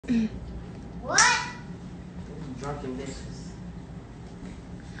What? Drunken bitches.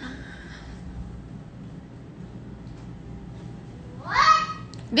 What?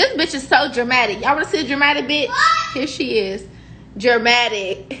 This bitch is so dramatic. Y'all wanna see a dramatic bitch? What? Here she is.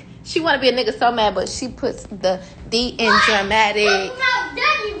 Dramatic. She wanna be a nigga so mad, but she puts the D in dramatic.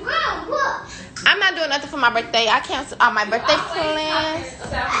 I'm not doing nothing for my birthday. I canceled all my birthday plans.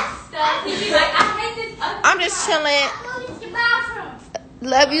 I'm just chilling.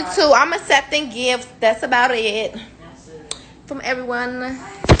 Love you too. I'm accepting gifts. That's about it. From everyone.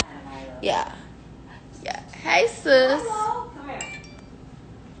 Yeah. Hey, sis. Come here.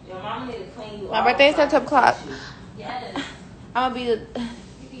 Your mama need to clean you. My birthday's at 12 o'clock. Yes. I'm gonna be the.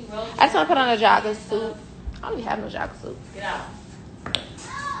 I just wanna put on a jogging suit. I don't even have no jogging suit. Get out.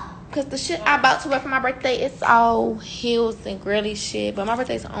 Cause the shit I about to wear for my birthday, it's all heels and girly shit. But my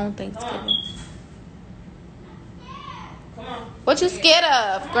birthday's on Thanksgiving. Come on. What you scared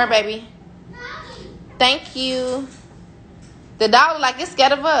of, Grandbabii? Thank you. The dog like it's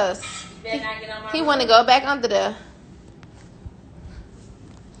scared of us. He wanna go back under there.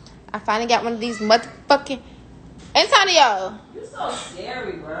 I finally got one of these motherfucking Antonio. You so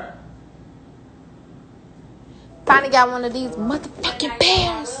scary, bro. Finally got one of these motherfucking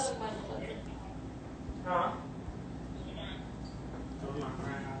bears. Huh?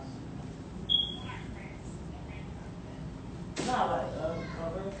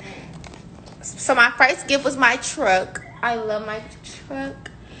 So my first gift was my truck. I love my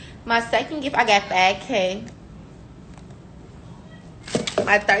truck. My second gift, I got 5K.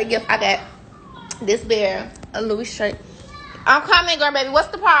 My third gift, I got this bear, a Louis shirt. I'm coming, Grandbabii. What's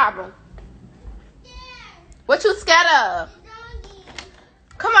the problem? What you scared of?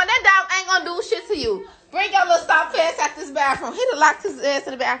 Come on, that dog ain't gonna do shit to you. Bring your little soft ass out this bathroom. He done locked his ass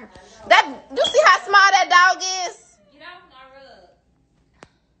in the bathroom. You see how small that dog is? Get off my rug.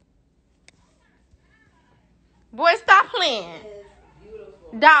 Boy, stop playing.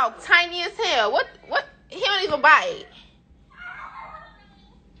 Dog, tiny as hell. What? He don't even bite.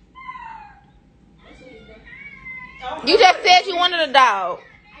 You just said you wanted a dog.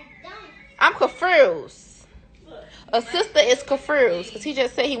 I'm confused. A sister is confused because he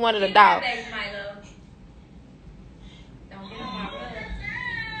just said he wanted a dog. Don't get on my rug.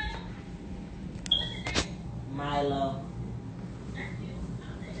 Milo.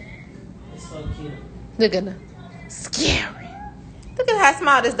 It's so cute. Look at her. Scary. Look at how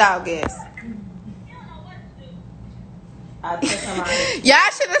small this dog is. I took him out.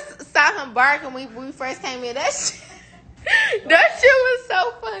 Y'all should have saw him barking when we first came in. That shit was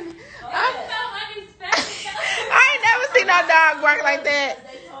so funny. I ain't never seen no dog bark like that.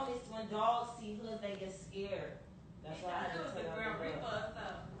 They told me when dogs see hood, they get scared. That's why I had to take out the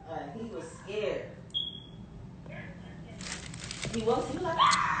rug. He was scared. He was like,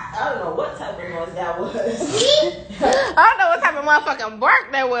 ah! I don't know what type of noise that was. I don't know what type of motherfucking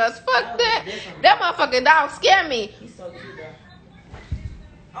bark that was. Fuck that. That motherfucking dog scared me. He's so cute though.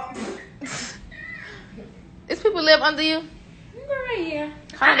 Oh. These people live under you? Right here.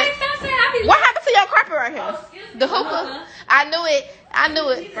 What happened to your carpet right here? The hookah? I knew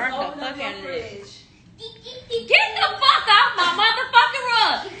it. Burnt the fuck out of this. Get the fuck off my motherfucking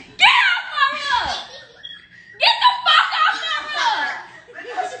rug! Get off my rug! Get the fuck off my rug!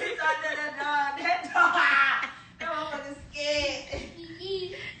 That motherfucker's scared.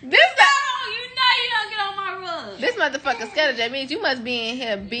 You know you don't get on my rug. This motherfucker scared of That means you must be in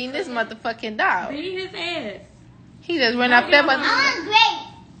here beating this motherfucking dog. Beat his ass. He just ran up there, but I want grapes.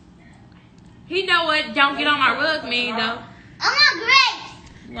 He know what don't get on my rug mean though. I want grapes.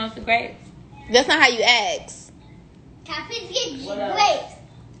 He wants the grapes. that's not how you ask. Can I please get What else? grapes?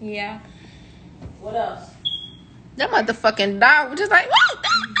 Yeah. What else? That motherfucking dog was just like, whoa.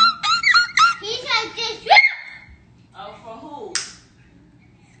 He's like this. Oh, for who?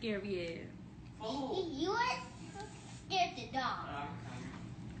 Scary ass. For who? You are scared the dog.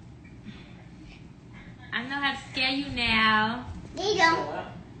 I know how to scare you now. There you go.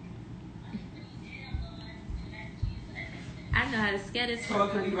 I know how to scare this So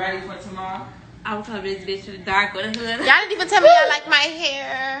can we ready for tomorrow? I will cover this bitch with the dark with a hood. Y'all didn't even tell me y'all like my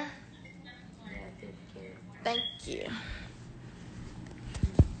hair. Thank you.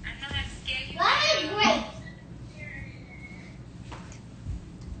 What is grapes?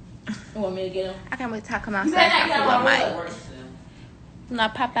 You want me to get him? I can't wait till I come outside. When I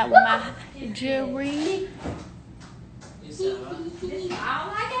pop out with my jewelry. You said what?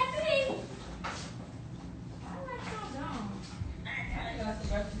 All I got to eat.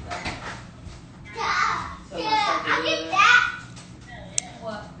 I get that.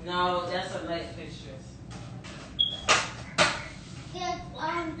 No, that's a late pictures. Yes,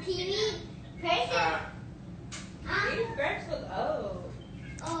 TV person? These grapes look old.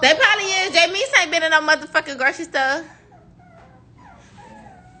 They probably is. Jameis ain't been in no motherfucking grocery store.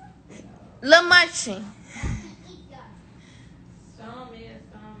 Lil Munchie. Some is,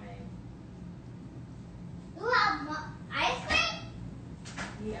 some ain't. You have ice cream?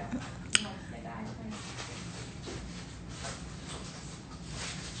 Yeah. You want to take ice cream?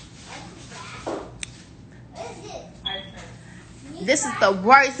 What is it? Ice cream. This is the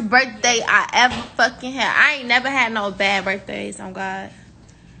worst birthday I ever fucking had. I ain't never had no bad birthdays, on God.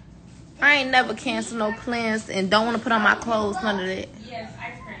 I ain't never canceled no plans and don't want to put on my clothes, none of that. Yes,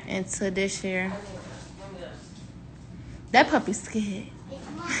 ice cream. Into this year. That puppy's scared.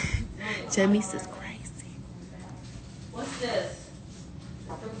 Jameis is crazy. What's this?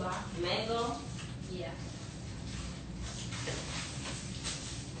 Mango? Yeah.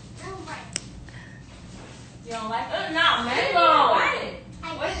 You don't like it? No, mango.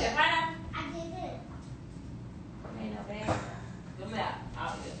 What is it? Pineapple? I did it. Ain't no bad. Come out.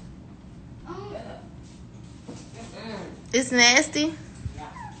 I'll do it. It's nasty.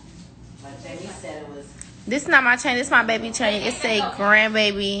 But Jamie said it was. This is not my chain. This is my baby chain. It say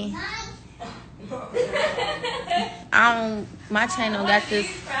Grandbabii. My chain don't got this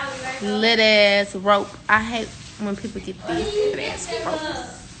lit ass rope. I hate when people get these lit ass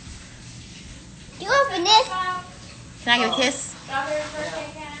ropes. You open this? Can I get a kiss?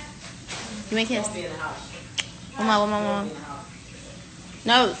 Give me a kiss. Mama.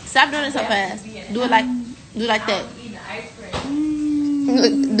 No, stop doing it so fast. Do it like that.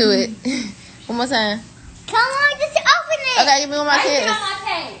 Do it. One more time. Come on, just open it. Okay, give me one more kiss.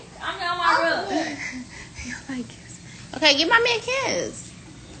 I'm on my rug. Okay, give my man a kiss.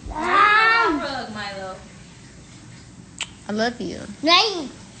 My rug, Milo. I love you. Right.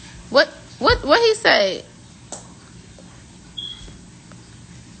 What he say?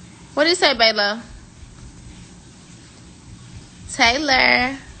 What did he say, Bayla?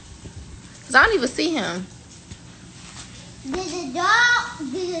 Taylor. 'Cause I don't even see him. Did the dog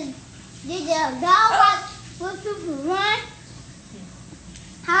want to run?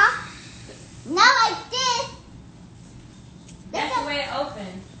 Huh? Not like this. That's the way it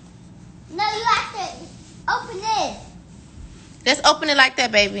opens. No, you have to open this. Let's open it like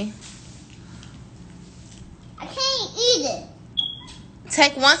that, baby. I can't eat it.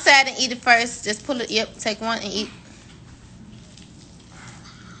 Take one side and eat it first. Just pull it. Yep, take one and eat.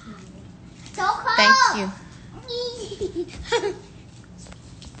 So cold. Thank you.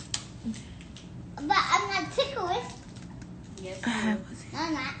 But I'm not ticklish. Yes, Uh, No,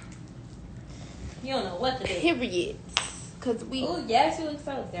 I'm not. you don't know what to do. Period. Cause we. Oh, yes, you look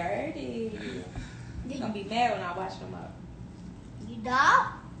so dirty. You're going to be mad when I wash them up. You dog?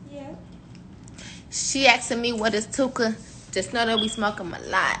 Yeah. She asking me what is Tuka. Just know that we smoke 'em a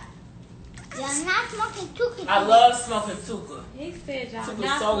lot. Yeah, I'm not smoking tuka. I love smoking tuka. He said y'all Tuka's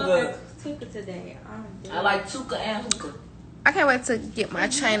not so smoking tuka today. I like tuka and hookah. I can't wait to get my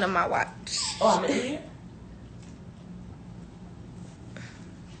chain on my watch. Oh, I'm in here.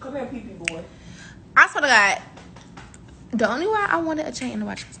 Come here, pee-pee boy. I swear to God, the only way I wanted a chain to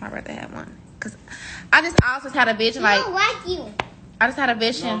watch was my brother had one. Cause I always had a vision I like don't like you. I just had a No,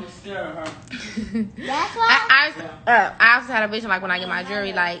 vision. I'm scared of her. That's why. I also had a vision like when I get my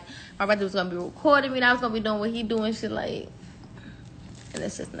jury, like my brother was gonna be recording me and I was gonna be doing what he doing shit like, and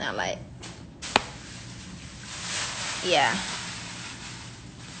it's just now like, yeah.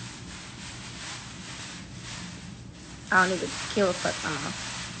 I don't even give a fuck no more.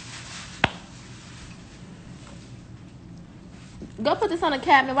 Go put this on the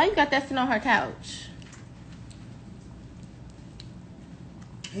cabinet. Why you got that sitting on her couch?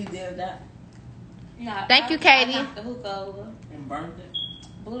 He did that No, Thank you, Katie. I knocked the hookah over. and burned it.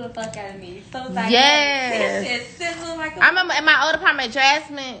 Blew the fuck out of me. So it's like, Yes. this shit sizzling like a I remember in my old apartment,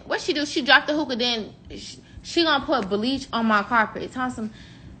 Jasmine, what she do? She dropped the hookah, then she gonna put bleach on my carpet. Thompson,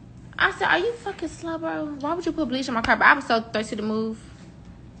 I said, are you fucking slow, bro? Why would you put bleach on my carpet? I was so thirsty to move.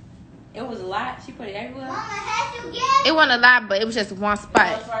 It was a lot. She put it everywhere. Mama, had you get? It wasn't a lot, but it was just one spot,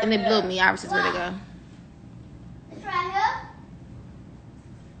 Oh, it's right and it blew there. me. I was just ready to go. It's right here.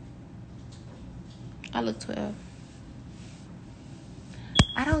 I look 12.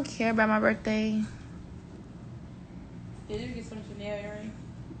 I don't care about my birthday. Did you get some Chanel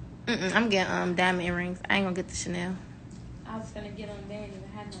earrings? I'm getting diamond earrings. I ain't gonna get the Chanel. I was gonna get them there and even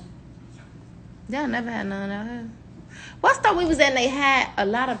had none. Y'all never had none out here. What store we was at and they had a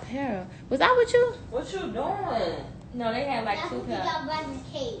lot of pair. Was that with you? What you doing? No, they had like That's two what you pairs. got back in the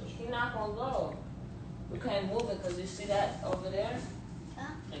cage. He not gonna go. We can't move it because you see that over there?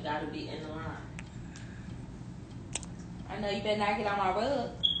 Huh? It gotta be in the line. I know you better not get on my rug.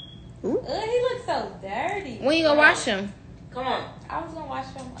 Ooh. He looks so dirty. When you gonna wash him? Come on. I was gonna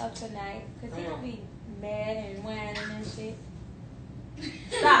wash him up tonight because he gonna be mad and whining and shit.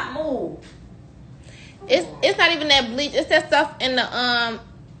 Stop, move. It's not even that bleach. It's that stuff in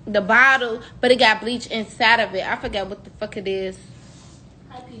the bottle, but it got bleach inside of it. I forgot what the fuck it is.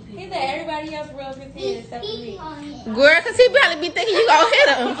 He said everybody else rubs his head except for me. Girl, cause he probably be thinking you gonna hit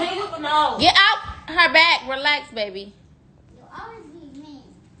him. No. Get out her back. Relax, baby. You always be mean.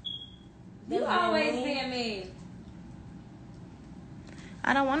 You always being mean.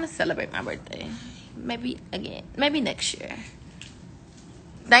 I don't want to celebrate my birthday. Maybe again. Maybe next year.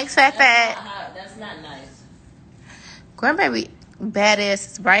 Thanks, Fat Fat. That's not nice. Grandbaby,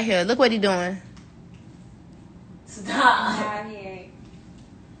 badass is right here. Look what he doing. Stop. Nah, he ain't.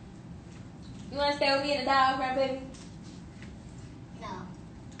 You wanna stay with me and the dog, Grandbaby? No.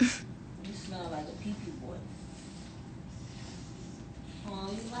 You smell like a pee-pee boy. Oh,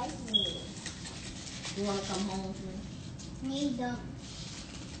 you like me. You wanna come home with me? Me don't.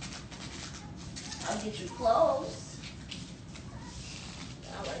 I'll get you clothes.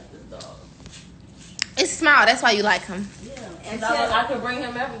 I like this dog. It's small. That's why you like him. Yeah. And I can bring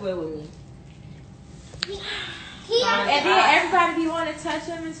him everywhere with me. And then everybody be wanting to touch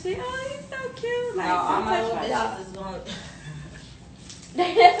him and shit. Oh, he's so cute. Like, All don't my touch little my dog. bitches is going.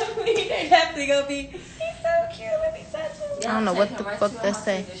 They definitely gonna be. He's so cute. Let me touch him. I don't know what the fuck that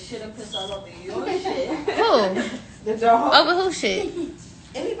say. The shit and piss all over your shit. Who? The dog. Over who shit?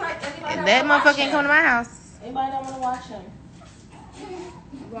 Anybody That motherfucker ain't come to my house. Anybody don't want to watch him?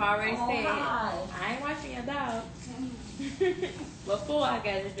 You already said. Hi. I ain't watching your dog. Before I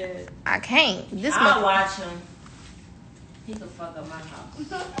got his ass. I can't. This I'll motherfucker. watch him. He can fuck up my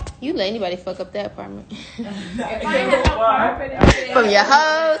house. You let anybody fuck up that apartment. If I ain't had no carpet and shit, From your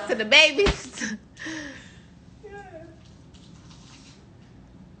hoes to the babies. If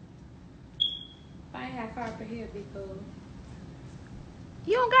I ain't had carpet here, it'd be cool.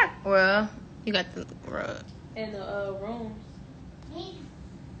 You don't got. Well, you got the rug. In the rooms. He's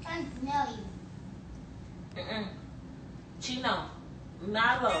trying to smell you. Chino.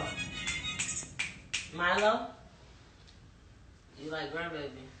 Milo. You like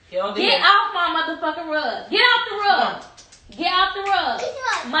Grandbaby? Get over Get here. off my motherfucking rug. Get off the rug. Get off the rug. He smell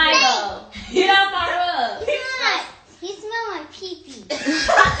like Milo. Get off my rug. He smell like pee-pee.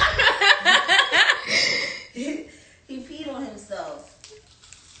 He peed on himself.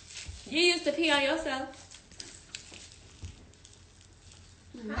 You used to pee on yourself.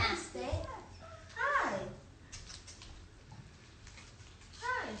 Nasty. Hi.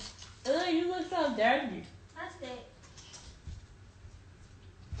 Hi. Ugh, you look so dirty. That's it.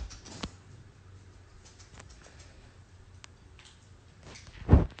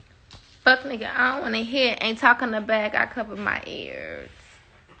 Fuck nigga, I don't want to hear. Ain't talking the back. I cover my ears.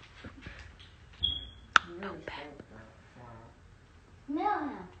 Smell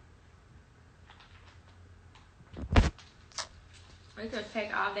him. We could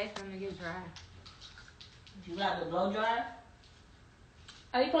take all day for him to get dry. You got the blow dryer?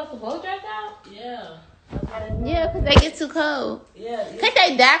 Are you supposed to blow dry out? Yeah. Yeah, because they get too cold. Yeah. Can't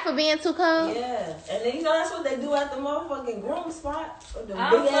they die for being too cold? Yeah. And then you know that's what they do at the motherfucking groom spot? With the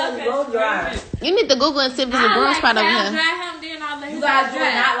I'm big ass fucking blow dryer. screaming. You need to Google and see if there's a groom spot over here. Dry him, then all You guys do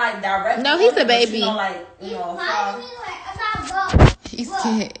it not like directly. No, he's a but baby. You know, like, you He know, smiles far. me like about He's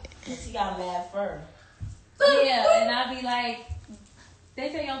scared. Cause he got mad fur. Yeah, and I'll be like,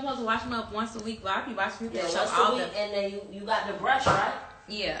 they say you're supposed to wash them up once a week, but I be washing Yeah, them once up all a the week, and then you got the brush, right?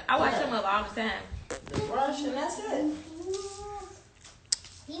 Yeah, I wash Yeah. them up all the time. The brush, and that's it.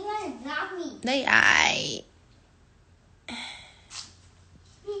 He wanna knock me. They aight.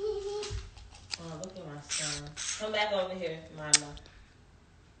 Oh, look at my son. Come back over here, Mama.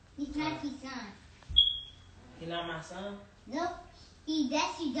 He's not his son. You not my son? Nope.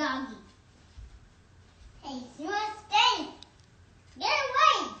 That's your doggy. Hey, you wanna stay? Get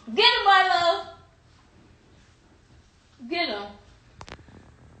away! Get him, Milo. Get him.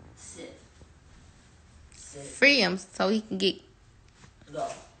 Sit. Sit. Free him so he can get. Go.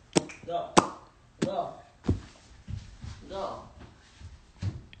 Go. Go. Go.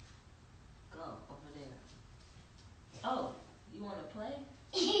 Go over there. Oh, you want to play?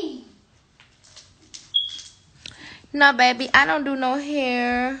 No, baby, I don't do no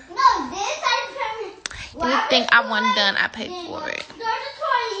hair. No, this I determined. Anything I want done, I pay for it. There's a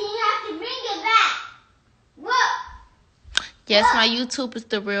toy and you have to bring it back. Look. Yes, my YouTube is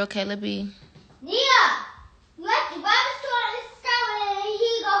the real Kayla B. Nia, you have to buy the store and sell it and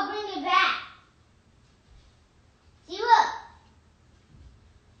he go bring it back. See, look.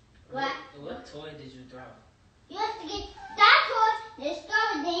 What? What toy did you throw? You have to get that toy, the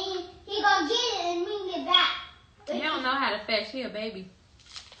store, then fat. She a baby.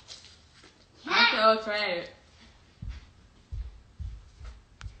 I told try it.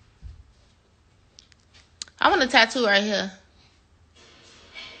 I want a tattoo right here.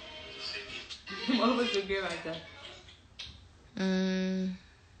 What was you get like that?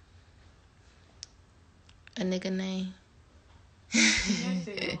 A nigga name. That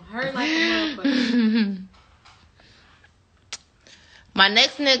shit gonna hurt like a motherfucker. My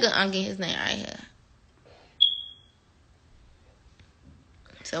next nigga, I'm getting his name right here.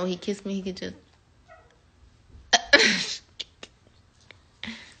 So when he kissed me, he could just.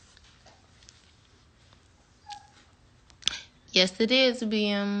 Yes, it is,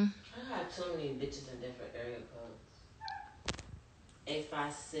 BM. I got too many bitches in different area codes.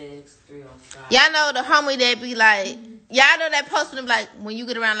 856 305. Y'all know the homie that be like, y'all know that post when like when you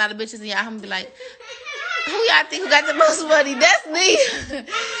get around a lot of bitches and y'all homie be like, who y'all think who got the most money? That's Nia.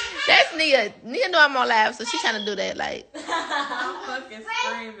 That's Nia. Nia know I'm on live, so she trying to do that like. I'm fucking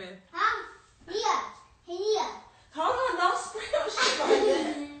screaming. Nia. Hold on, don't spray on shit like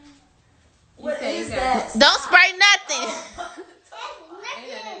that. What is that? Don't spray nothing.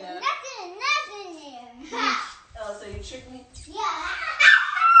 Nothing there. Oh, so you tricked me? Yeah.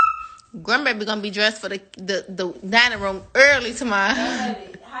 Grandbabii gonna be dressed for the dining room early tomorrow.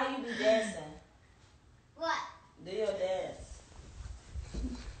 Baby, how you be dancing? What? Do your dance.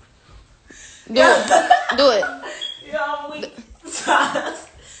 Do it. You know, I'm weak.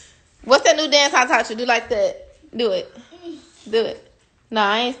 What's that new dance I taught you? Do like that. Do it. Do it. No,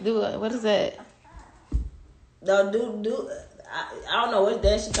 I ain't do it. What is that? No, do. I don't know what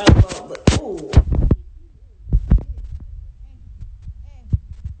dance you talking about, but ooh.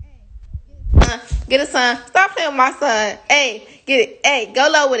 Get it, son. Stop playing with my son. Hey, get it. Hey, go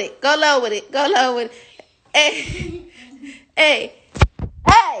low with it. Go low with it. Go low with it. Hey. Hey.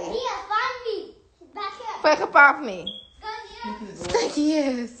 Hey. Nia, find me. Back here. Fuck up off me. Go here. Stinky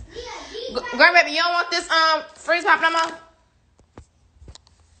yes. Nia, Grandbabii, you don't want this freeze pop no more?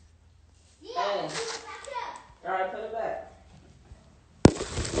 Nia, Hey. back here. All right, put it back.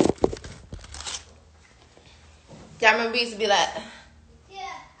 Y'all remember we used to be like, Yeah,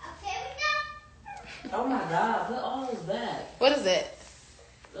 okay with that? Oh my God, put all this back. what is it?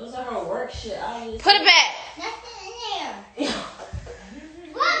 Those are her work shit. Put it back. Nothing in there.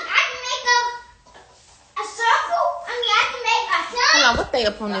 Look, I can make a circle. I can make a Hold sun. on, what they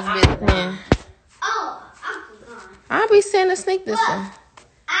up on this bitch, man? Oh, I'm gone. I'll be saying to sneak this one.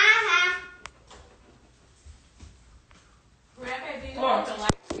 I have. Grandbabii Come on. working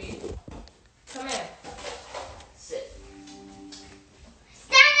like me. Come here. Sit.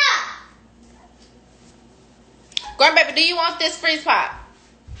 Stand up. Grandbabii, do you want this freeze pop?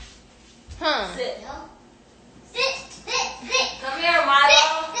 Huh? Sit. No. Sit. Come here, Milo.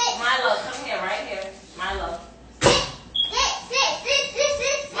 Sit. Milo, come here, right here. Milo. Sit.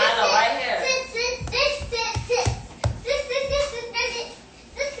 Milo, right here.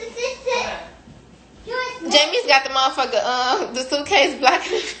 Jamie's got the motherfucker, the suitcase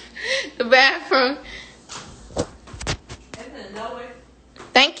blocking the bathroom. Isn't it nowhere?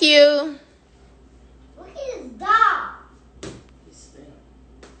 Thank you. Look at this dog.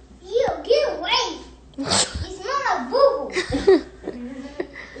 Ew, get away. It's not a boo.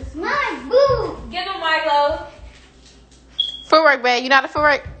 It's not a boo. Give him Milo. Footwork, babe. You not a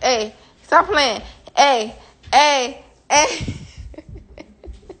footwork? Hey, stop playing. Hey.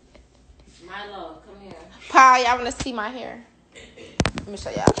 Milo, come here. Pa, y'all want to see my hair? Let me show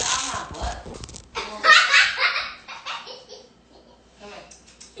y'all. Oh my butt. Come here.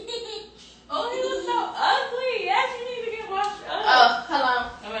 Oh, he was so ugly. Yes, you need to get washed up. Oh, hold on.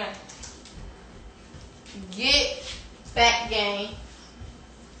 Come here. Get back, gang.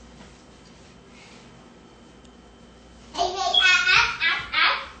 I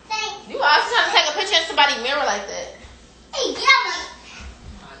think. You always trying to take a picture in somebody's mirror like that. Hey, get out my.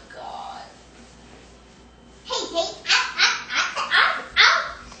 Oh my God.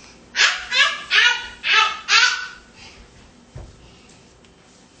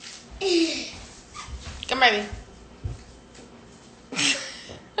 Hey, Come, baby.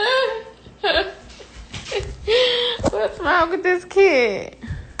 What's wrong with this kid?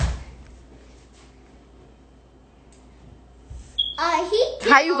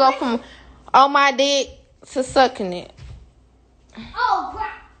 How you go from on my dick to sucking it? Oh,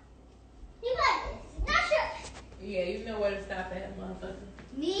 crap. You got this. Not sure. Yeah, you know where to stop at, motherfucker.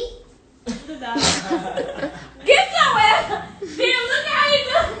 Me? Get your ass! Damn, look how he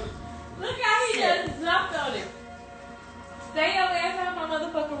does. Look how he just jumped on it. Stay your ass on my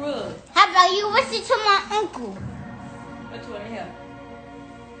motherfucking rug. How about you listen to my uncle? What you want to hear?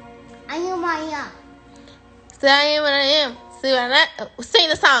 I know my Say I am what I am. See what I am. Sing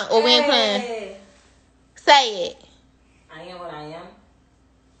the song or we ain't playing. Say it. I am what I am.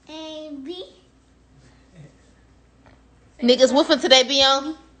 A, B. Niggas woofing today be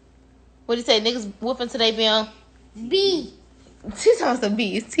on. What do you say? Niggas woofing today be on. B. She's supposed to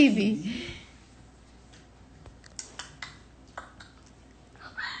be. It's TV.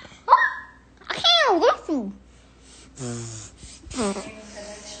 I can't listen.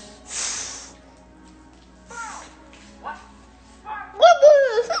 What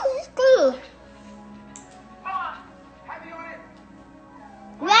is this? Good.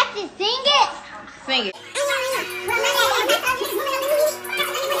 We have to sing it. Sing it.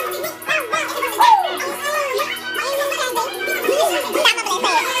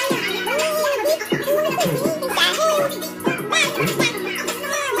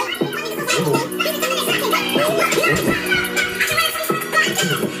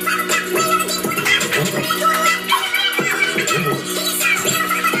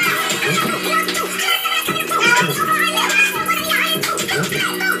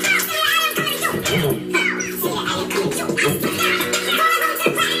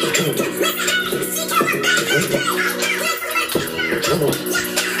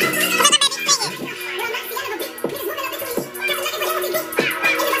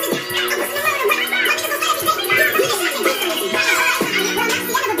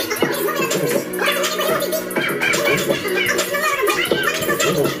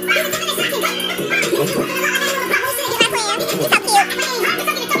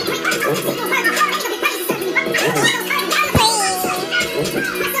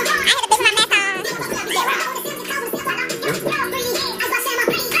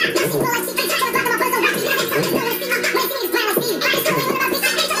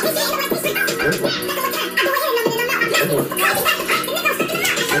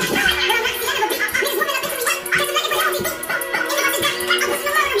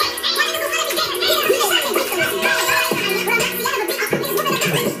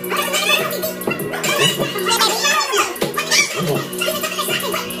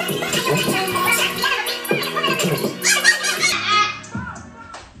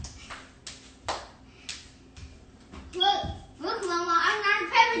 Look, Mama, I'm not a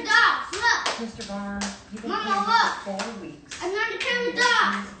paper dog. Look. Mr. Vaughn, you've been Mama, here look. 4 weeks. I'm not a paper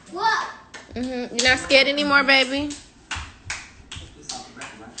dog. Look. You're not scared anymore, baby?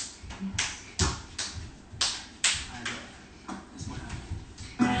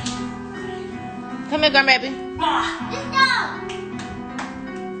 Come here, Grandbabii. Let's go.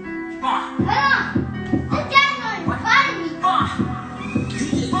 Hold on. This guy's going to find me.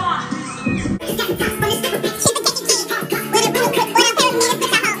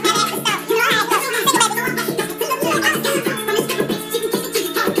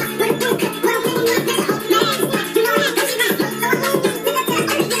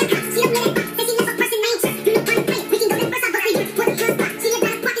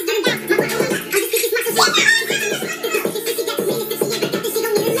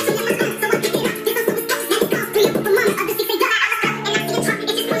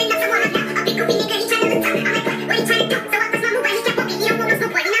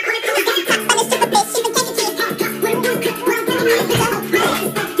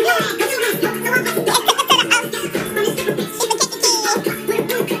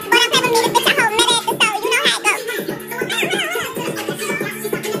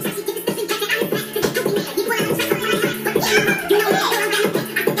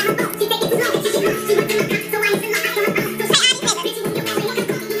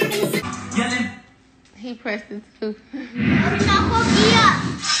 He pressed it too. Yeah.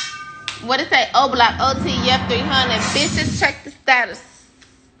 What it say? O block OTF 300. Bitches, check the status.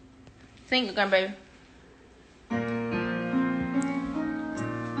 Sing it, Grandbabii.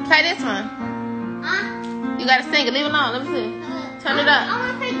 Play this one. Huh? You gotta sing it. Leave it alone. Let me see. Turn it up. I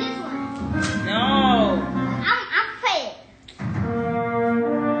want to play this one. No. I'm play it.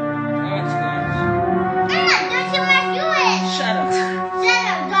 Not too much. Don't you want to do it? Shut up. Shut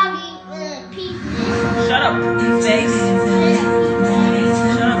up, doggy. Peace. Shut up, poopy face.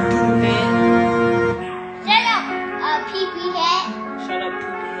 Shut up, poopy head. Shut up, pee-pee head. Shut up,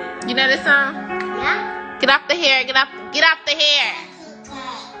 poopy head. You know this song? Yeah? Get off the hair. Get off the hair.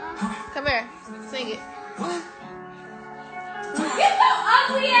 Come here. Sing it. Get your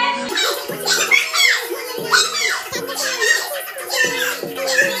ugly ass.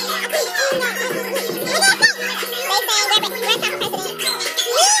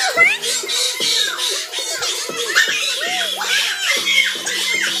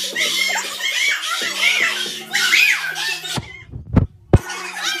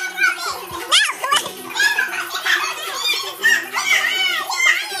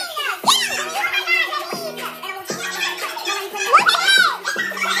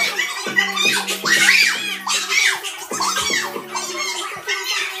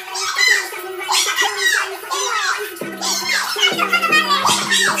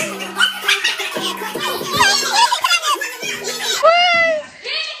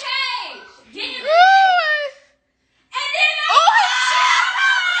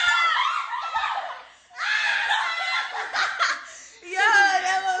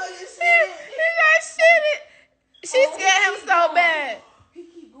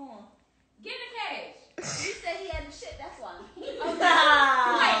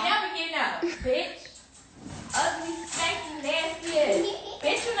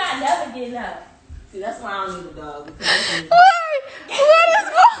 clean up. See, that's why I don't need a dog. What is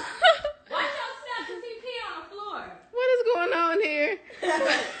going? Watch yourself, cause he pee on the floor. What is going on here?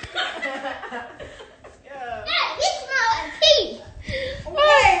 Yeah, he smell like pee.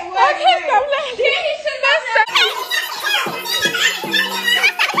 I can't stop laughing.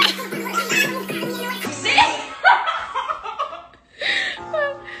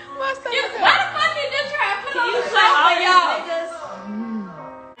 My stomach. Why the fuck did you try to put on the All show for y'all? niggas.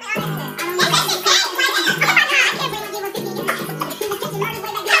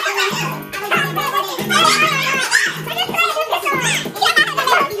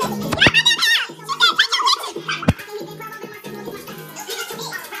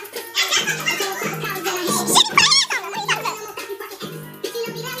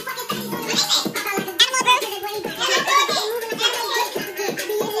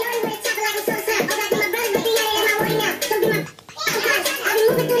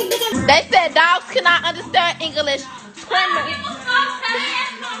 They said dogs cannot understand English.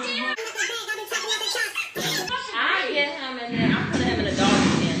 I get him in there. I'm putting him in a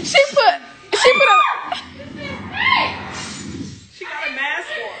dog again. She put a. She got a mask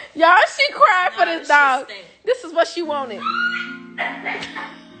on. Y'all, she cried for this this dog. shit stink. This is what she wanted.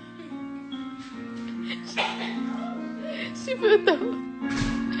 She put the.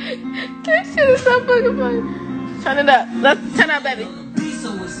 That shit is so fucking funny. Turn it up. Let's turn up, baby.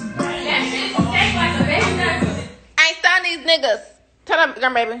 That shit stank like a baby nugget. I ain't starting these niggas. Turn up,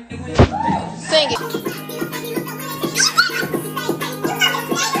 Grandbabii. Sing it.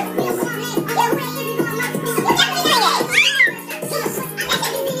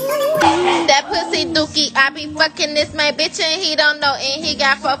 That pussy dookie, I be fucking this my bitch and he don't know, and he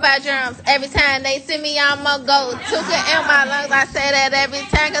got 4-5 germs. Every time they see me, I'ma go. Tuka in my lungs, I say that every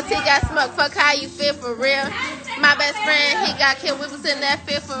time, cause he got smoke. Fuck how you feel for real. My best friend, he got killed, we was in that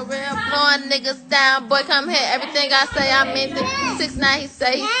fit for real. Blowing niggas down, boy come here, everything I say I meant it. 6'9", he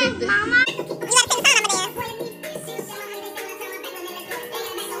say he 50.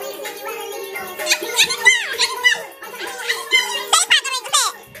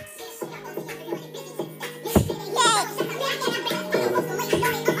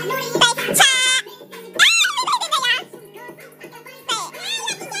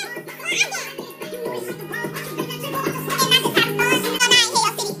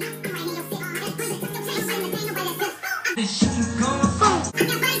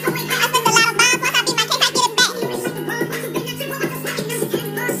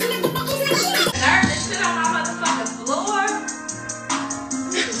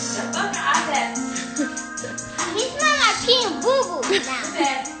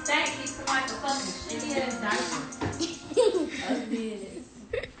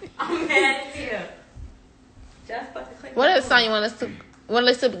 What other song you want us to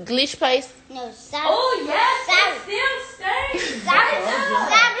listen to? Glitch Place? No, stop. Oh, yes, Stop. it still stinks. Stop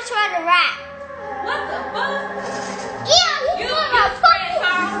trying to rap. What the fuck? Yeah, You doing my spraying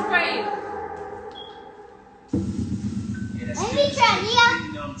fucking. car spray. Let me try, Nia.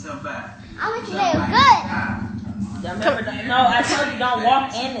 I want you to feel good. Remember, no, I told you don't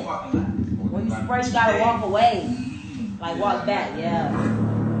walk in it. When you spray, you gotta walk away. Like walk back, yeah.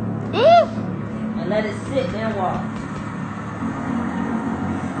 Ooh. And let it sit, then walk.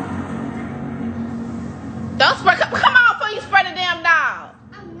 Don't spray. Come on before you spray the damn dog.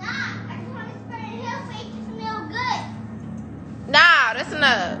 I'm not. I just want to spray it here so it can smell good. Nah, that's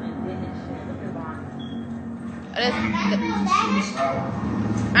enough. That smells better.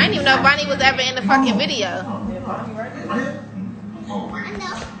 I didn't even know Bonnie was ever in the fucking video. I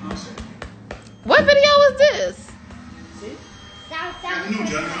know. What video was this? Sound.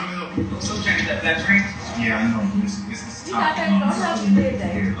 So change that black screen? Yeah, I know. It's You top. got that don't help you did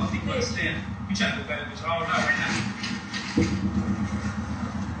that. Here, I'll think understand. You trying to look at it, but you're all right now.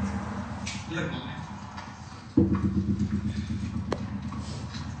 Look, man.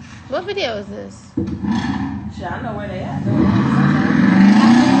 What video is this? Shit, I know where they at. Did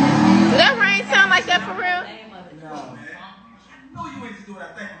that rain sound like that for real? I know you ain't to do what I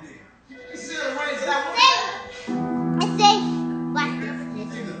think you did. You see the rains that I say, what?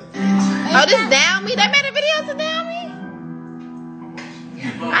 Oh, this Down Me? They made a video to Down Me?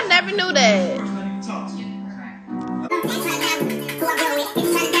 I never knew that. First, I need to talk to you.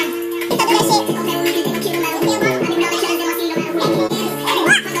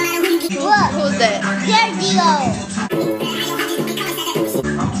 Look, Who's that? Sergio.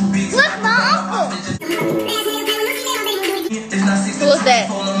 Look, my uncle. Who's that?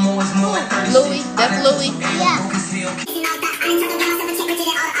 Louis? That's Louis? Yeah.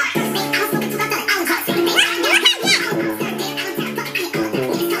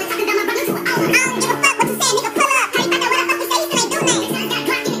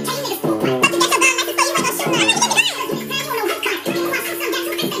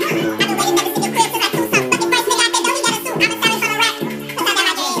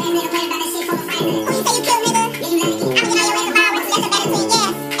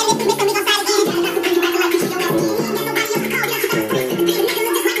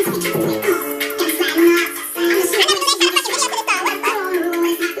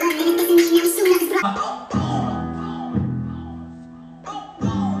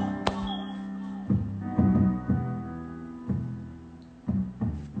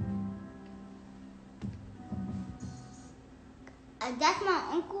 That's my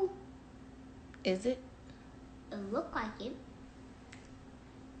uncle. Is it? It look like it.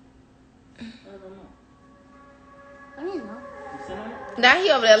 I don't know. Now he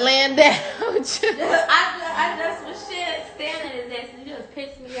over there laying down. I just was shit standing his ass and he just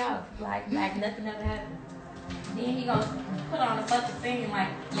pissed me off. Like nothing ever happened. Then he gonna put on a fucking thing like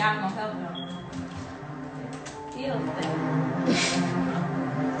y'all gonna help him. He'll stay.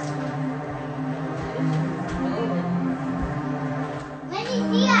 Let me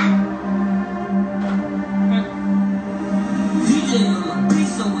see that.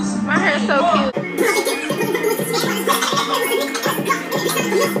 My hair's so cute.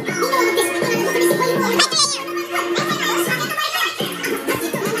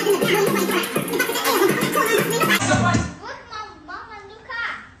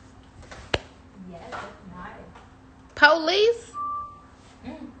 Police?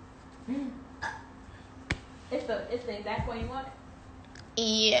 It's the exact way you want it.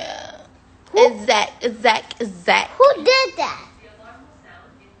 Yeah. Exact. Who did that?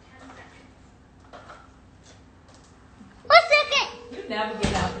 1 second. You never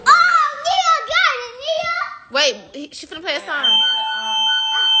get out. Oh, Nia got it, Nia. Wait, she finna play a song.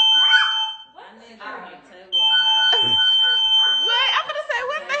 Wait, I'm gonna say,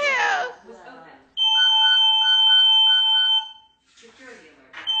 what the hell?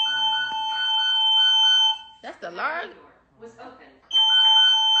 That's the large. What's happening?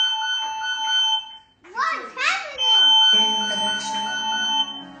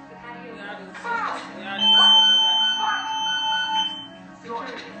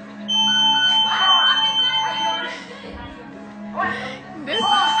 This.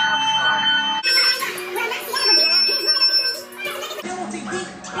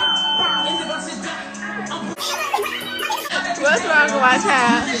 What's wrong with my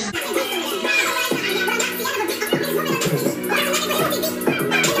child?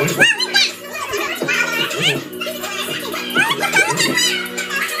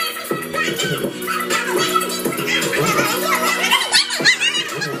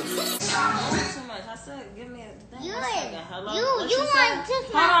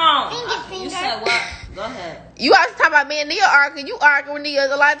 You said what? Go ahead. You always talking about me and Nia arguing. You arguing with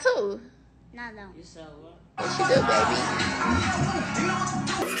Nia a lot too. No. You said what? What you do, baby?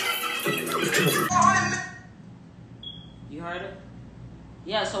 You heard it?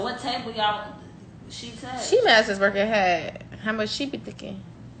 Yeah, so what table y'all, she said? She mad since working had. How much she be thinking?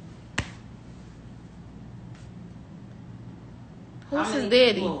 Who's his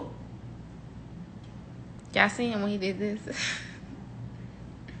daddy? People? Y'all seen him when he did this?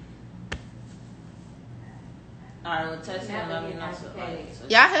 Alright, well, text him and let me know.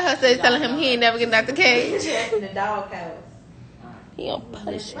 Y'all heard her say telling him he ain't never getting out the cage. In the doghouse. He gonna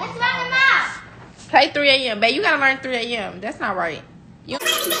push. What's wrong now? Play 3 a.m. Babe, you gotta learn 3 a.m. That's not right. You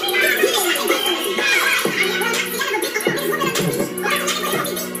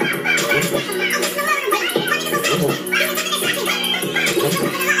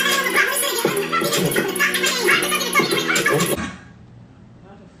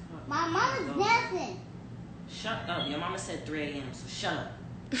My mama's dancing. Shut up. Your mama said 3 a.m., so shut up.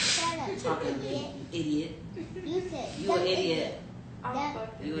 Shut up. Talking to me, idiot. You said. You an idiot. That-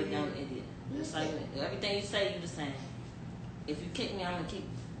 You a dumb idiot. Just like everything you say, you the same. If you kick me, I'm gonna kick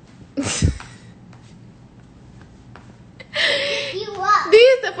You up.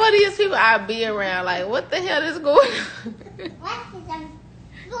 These the funniest people I be around. Like, what the hell is going on? What is that?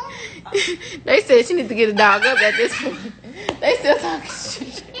 They said she need to get a dog up at this point. They still talking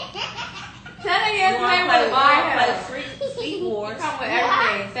shit. you. Tell her yes, wanna man, play, with my play house. Freak Wars? Come with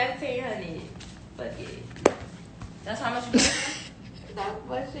everything. 1700. Fuck it. That's how much you get? That's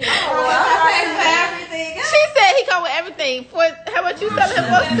what shit. Oh, I paid for everything. She said he come with everything. For how much you selling him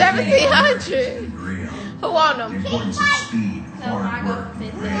for? 1,700. Who want them? So I go for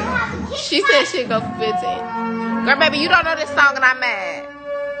 15. She said she'd go for 15. Girl, baby, you don't know this song and I'm mad.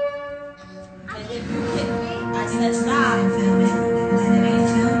 And if you kick me, I said stop.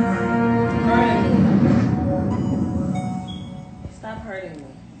 Stop hurting me.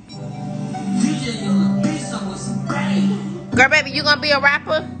 Girl, baby, you gonna be a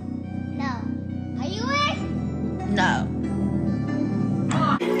rapper? No.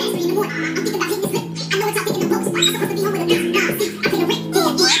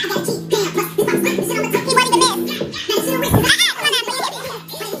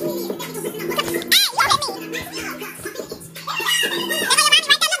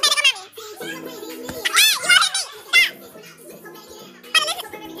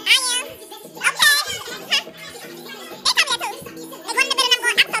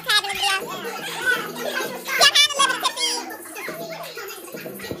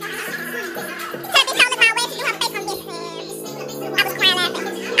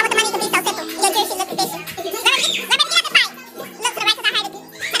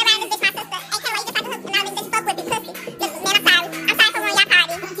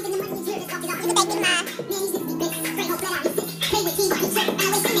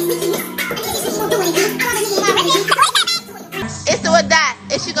 It's do or die.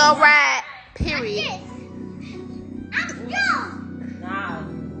 Is she gonna ride? Period. Nah,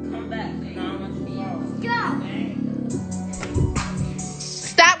 come back. Nah, I want you to go.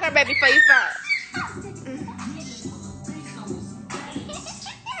 Stop, Grandbabii, before you fall.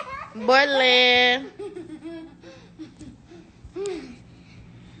 Borderland.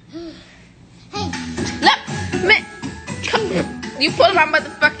 Look, man, come. You pulling my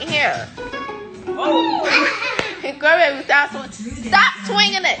motherfucking hair. Grandbabii, stop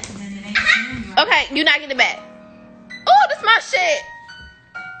swinging it. Okay, you not getting it back. Oh, this my shit.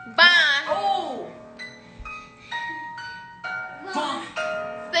 Bye. Oh.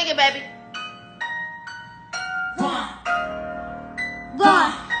 Sing it, baby.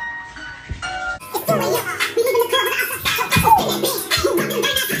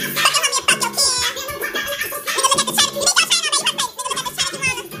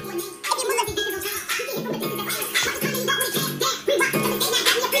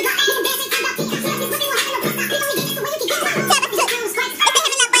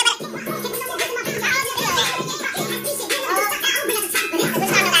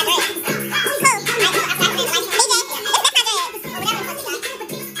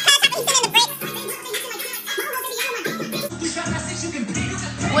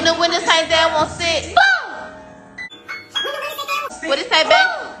 When the windows say they won't sit. What it say, babe?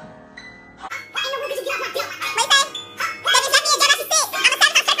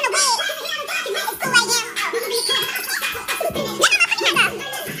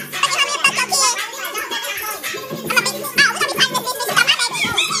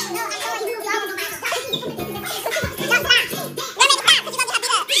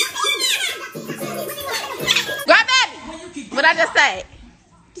 Grandbabii, what I just say?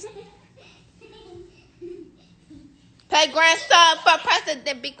 Pay grandson for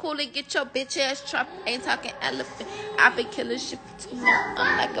president. Be cool and get your bitch ass Trump. Ain't talking elephant. I been killing shit for 2 months.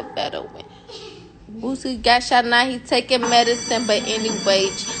 I'm like a better win. Boosie got shot now. He taking medicine, but anyway,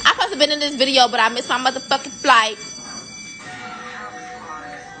 I supposed to been in this video, but I missed my motherfucking flight.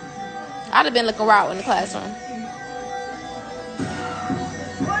 I'd have been looking raw in the classroom.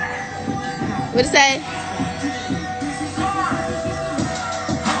 What it say?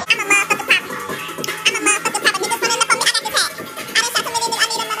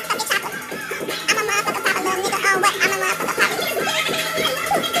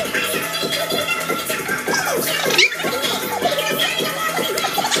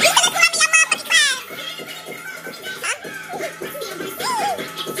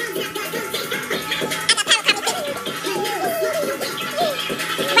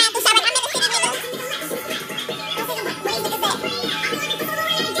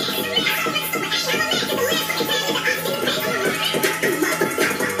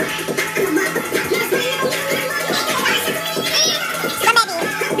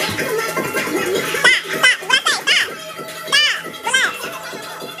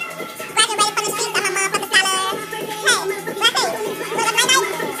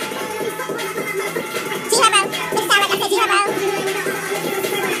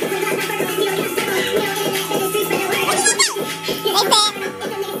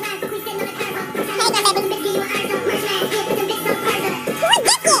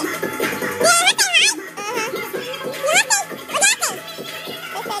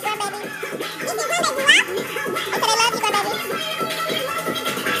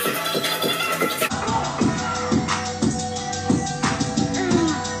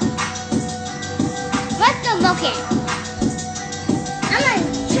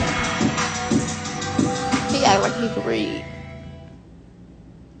 He act like he could read.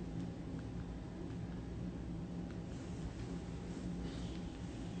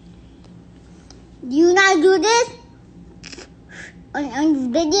 You not do this on this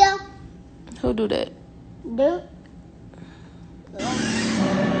video? Who do that? Do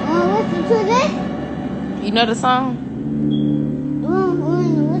Listen to this. You know the song?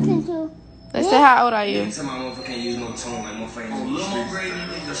 Listen to. They say, how old are you? Tell my motherfucker can't use no tone like motherfuckers. Oh, little more grade, these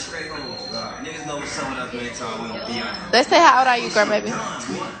niggas are straight home. God, niggas know what's up with us, man. Talk, we don't be on it. They say, how old are you, Grandbabii?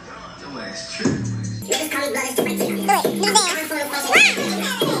 Your ass tripping. Niggas call me brothers to break it. Do it. Do the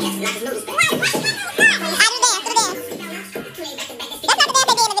dance.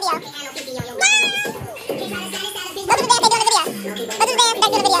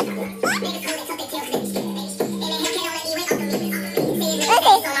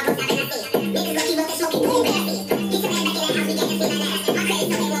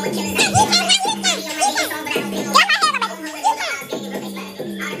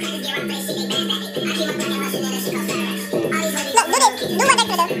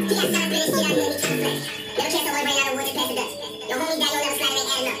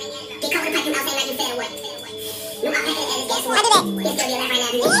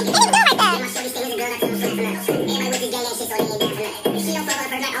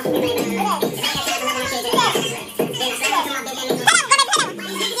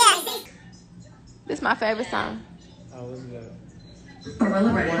 This is my favorite song.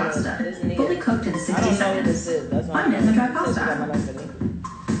 Barilla bread pasta, fully cooked in 60 I don't know what seconds. this is. That's why Mine is a dry I'm pasta.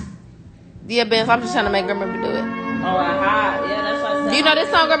 Yeah, Ben, I'm just trying to make Grandbabii do it. Oh, hot. Yeah, that's what I said. Do you know this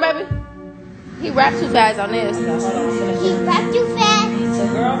song, Grandbabii? He raps too fast on this. Hold on, I'm finna You rap too fast. The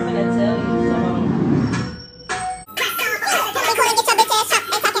girl finna tell you. So,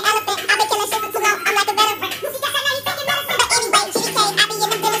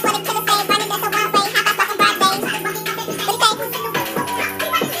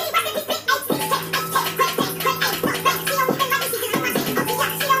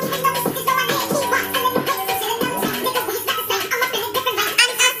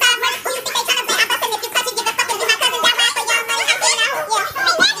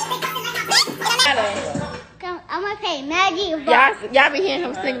 Y'all be hearing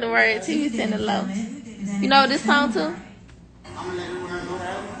him sing the words too. He's singing low. You know this song too?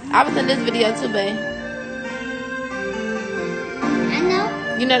 I was in this video too, babe. I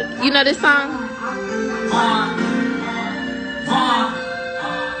know. You know this song?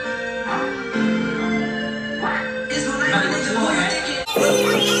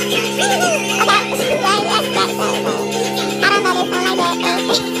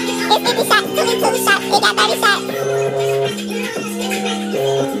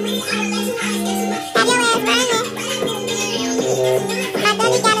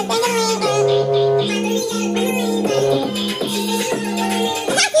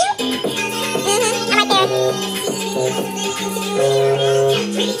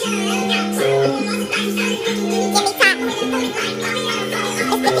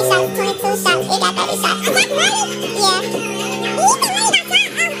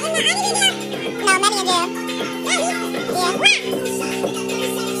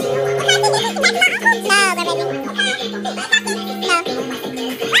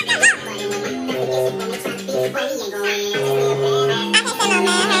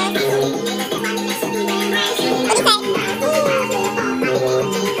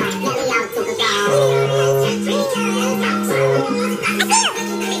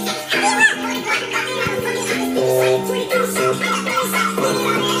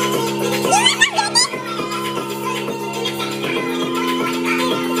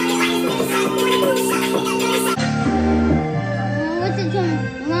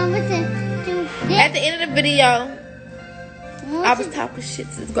 At the end of the video, I was talking shit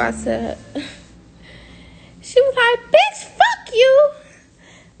to this girl. I said, she was like, bitch, fuck you.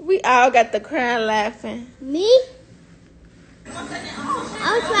 We all got the crowd laughing. Me? I was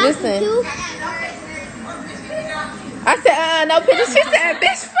laughing Listen. too. I said, no picture. She said,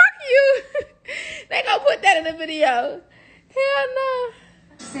 bitch, fuck you. They gonna put that in the video. Hell no.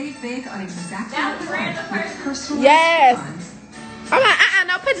 Save big on exactly what personal Yes. funds. I'm like,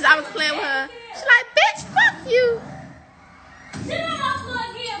 no pictures. I was playing with her. She's like, bitch, fuck you.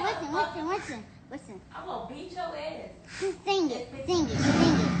 Listen. I'm gonna beat your ass. Sing it. If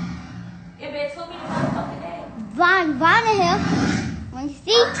it took me to motherfucking ass. Von here. When you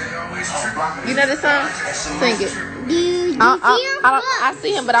see, You know this song? Sing it. do you see him? I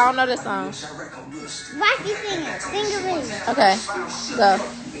see him, but I don't know this song. Watch you sing it. Sing it with me. Okay, go.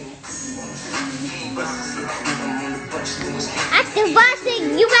 After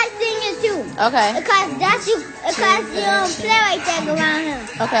watching, you guys sing it too. Okay, Because you don't play like that around him.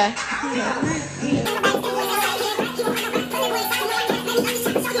 okay.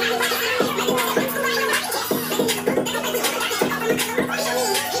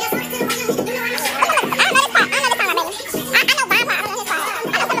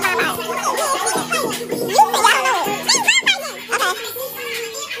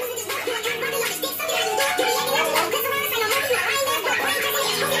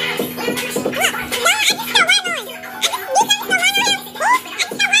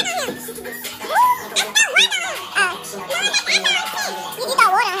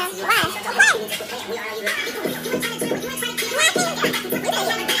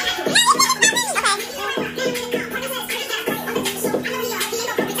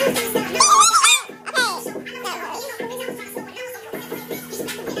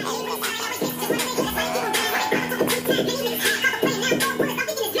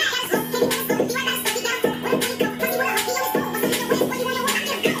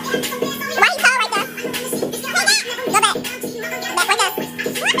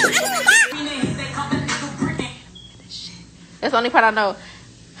 That's the only part I know.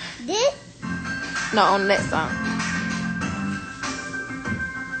 This? No, on that song.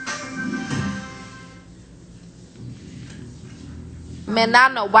 Man, I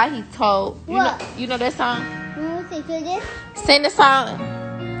don't know why he told. What? You know that song? Listen to this. Sing the song,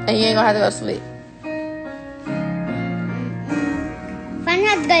 and you ain't gonna have to go to sleep. If I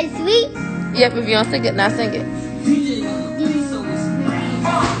have to go to sleep. Yep, if you don't sing it, now sing it.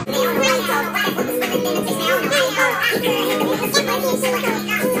 Oh.